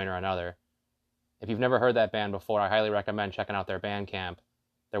one point or another. If you've never heard that band before, I highly recommend checking out their Bandcamp.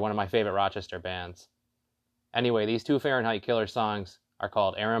 They're one of my favorite Rochester bands. Anyway, these two Fahrenheit Killer songs are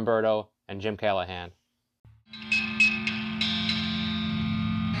called Aaron Berto and Jim Callahan.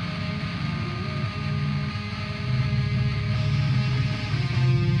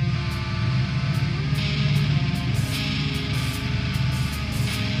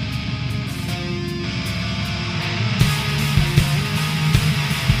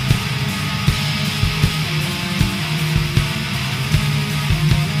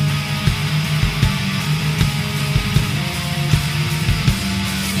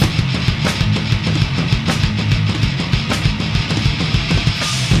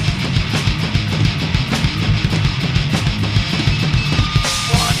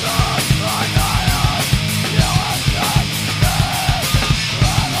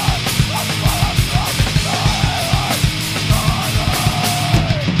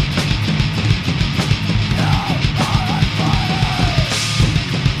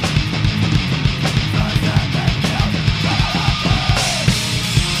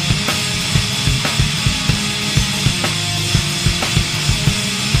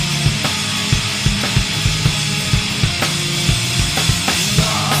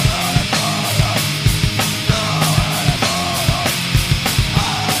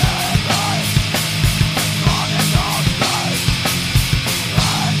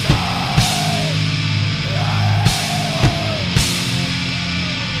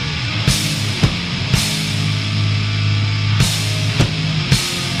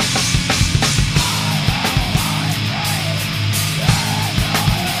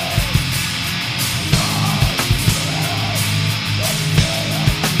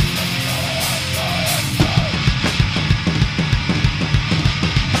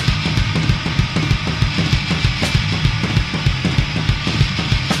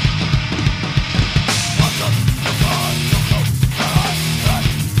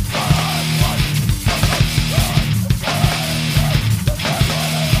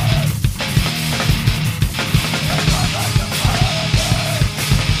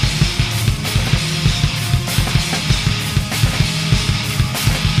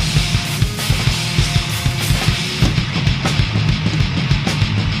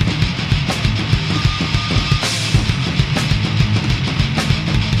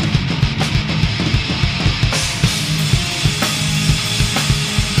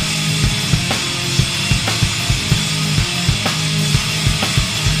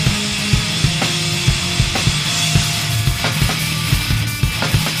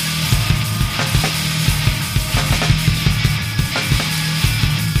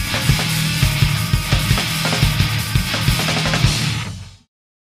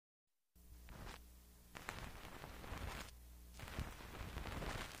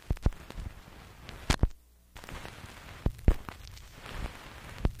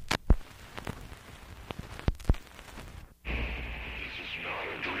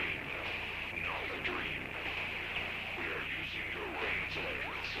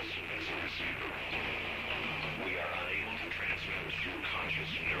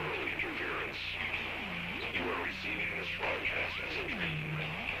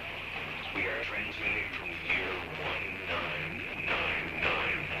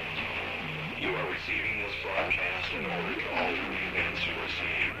 broadcast in order to alter the events you are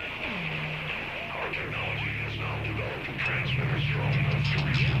seeing. Our technology has now developed transmitters strong enough to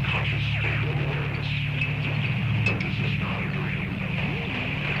reach your conscious state of awareness. But this is not a dream.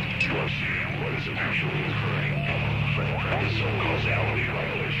 You are seeing what is actually occurring. This is a causality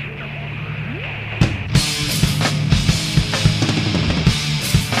violation.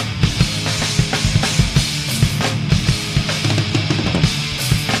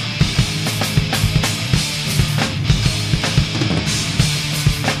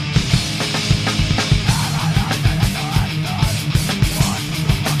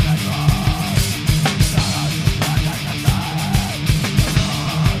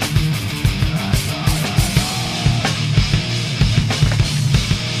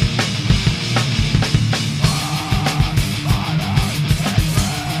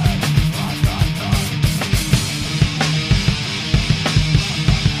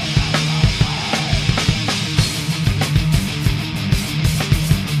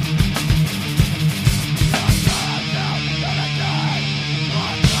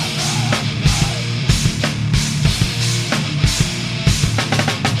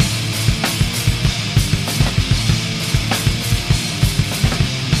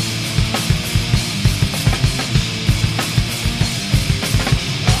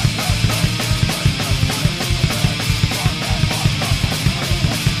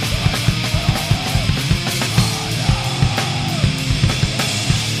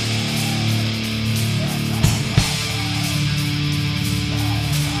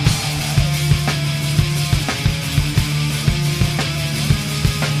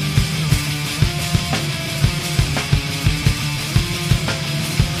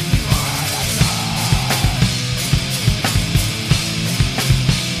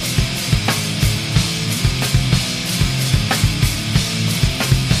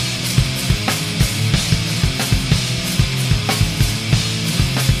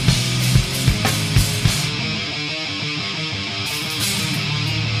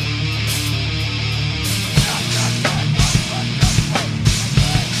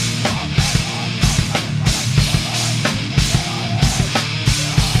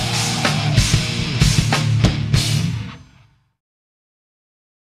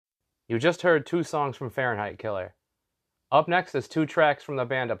 You just heard 2 songs from Fahrenheit Killer. Up next is 2 tracks from the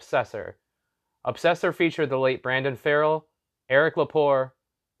band Obsessor. Obsessor featured the late Brandon Farrell, Eric Lepore,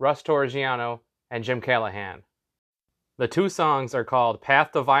 Russ Torrigiano, and Jim Callahan. The 2 songs are called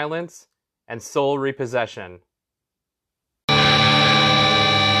Path to Violence and Soul Repossession.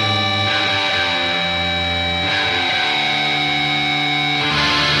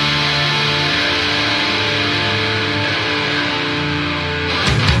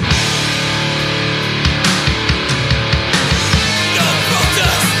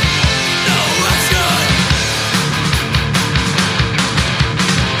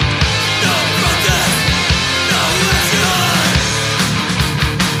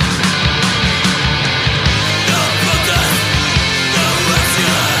 No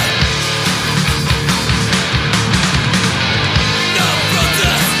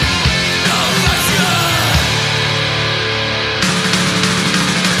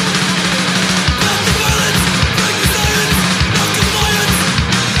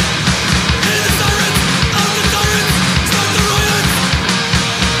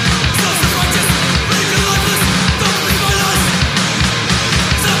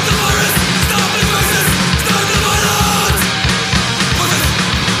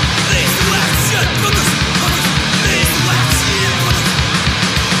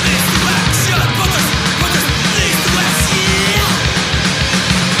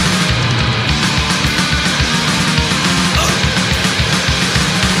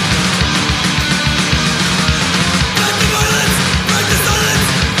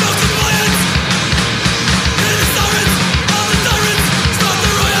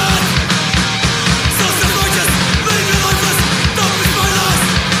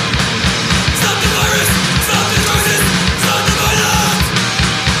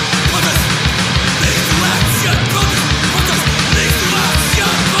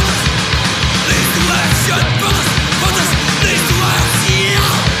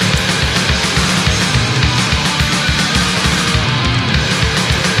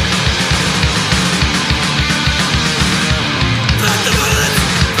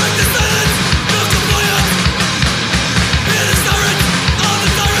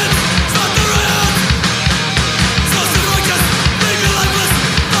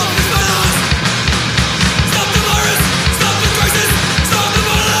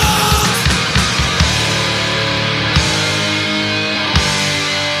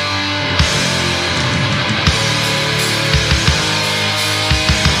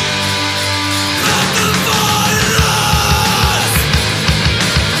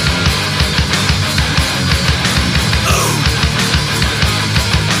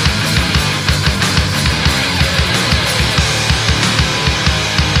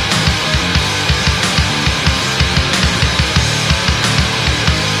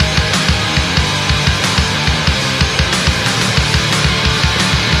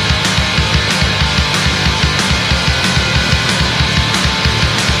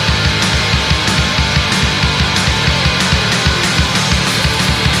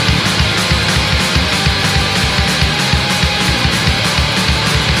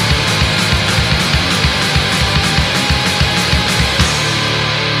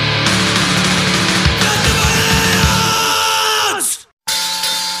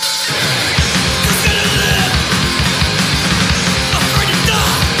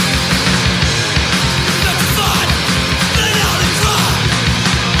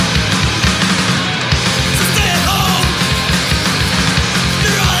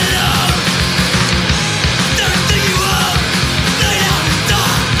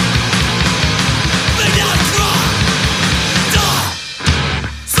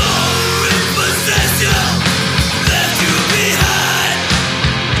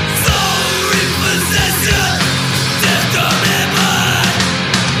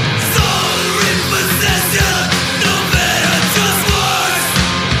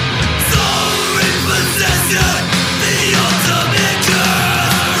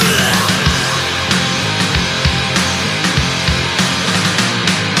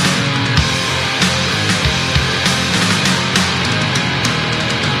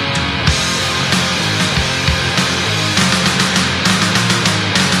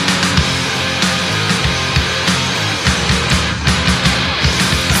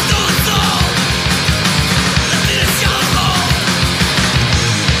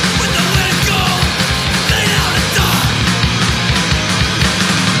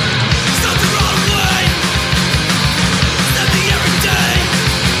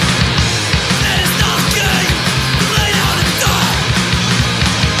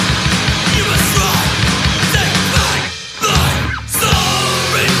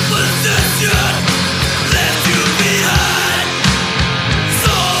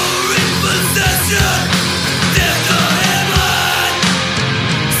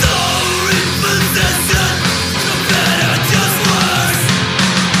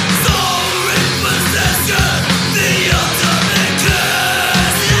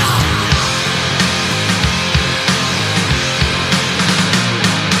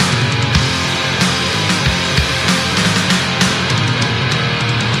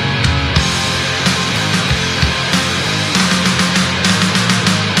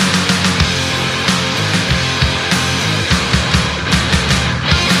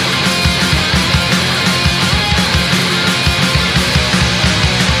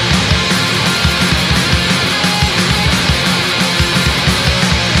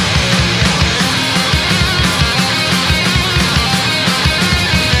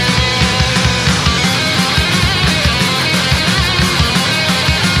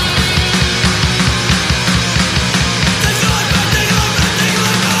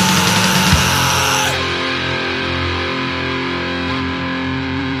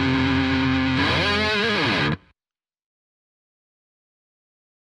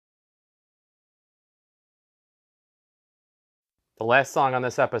The last song on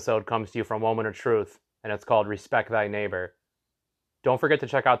this episode comes to you from Moment of Truth, and it's called Respect Thy Neighbor. Don't forget to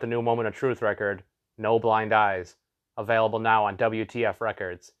check out the new Moment of Truth record, No Blind Eyes, available now on WTF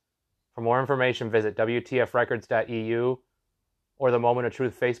Records. For more information, visit WTFrecords.eu or the Moment of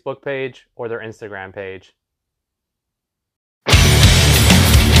Truth Facebook page or their Instagram page.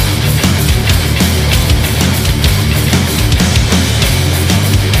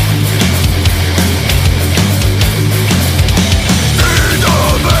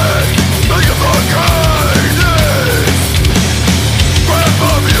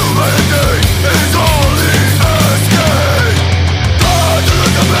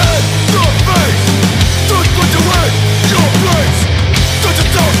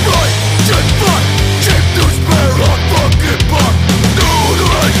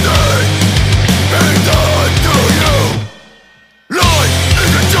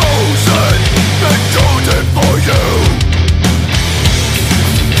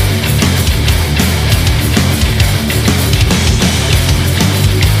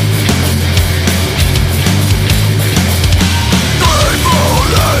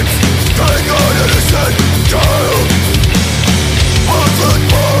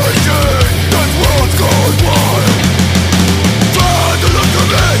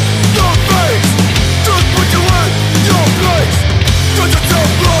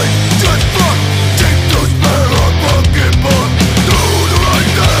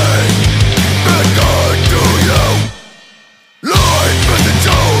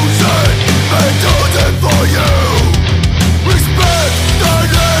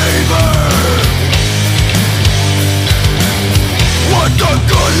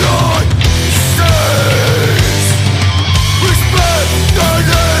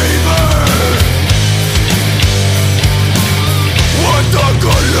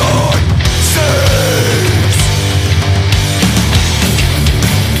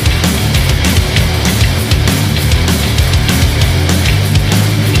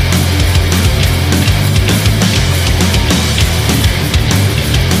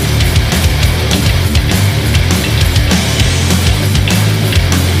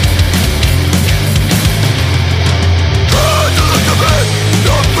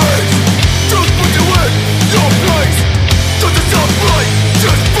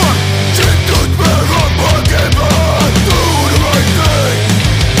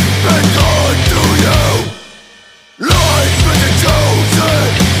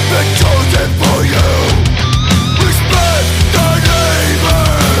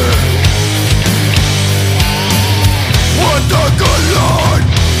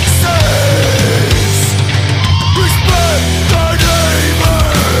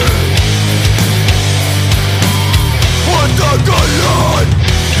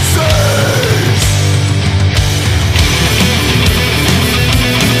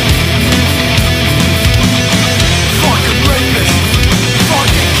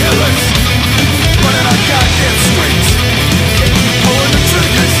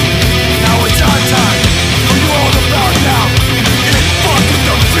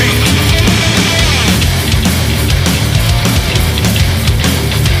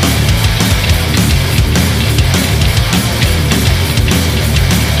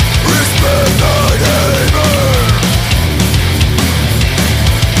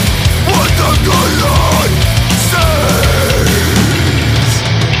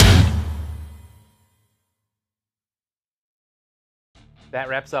 That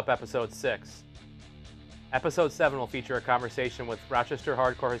wraps up episode 6. Episode 7 will feature a conversation with Rochester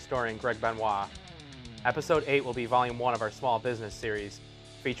hardcore historian Greg Benoit. Episode 8 will be Volume 1 of our small business series,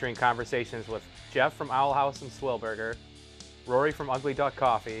 featuring conversations with Jeff from Owl House and Swillburger, Rory from Ugly Duck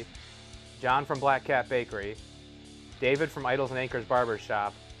Coffee, John from Black Cat Bakery, David from Idols and Anchors Barber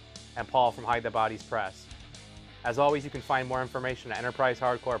Shop, and Paul from Hide the Bodies Press. As always, you can find more information at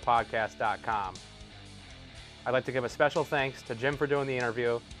enterprisehardcorepodcast.com. I'd like to give a special thanks to Jim for doing the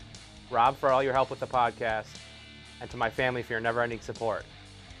interview, Rob for all your help with the podcast, and to my family for your never-ending support.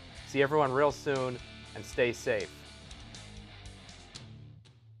 See everyone real soon, and stay safe.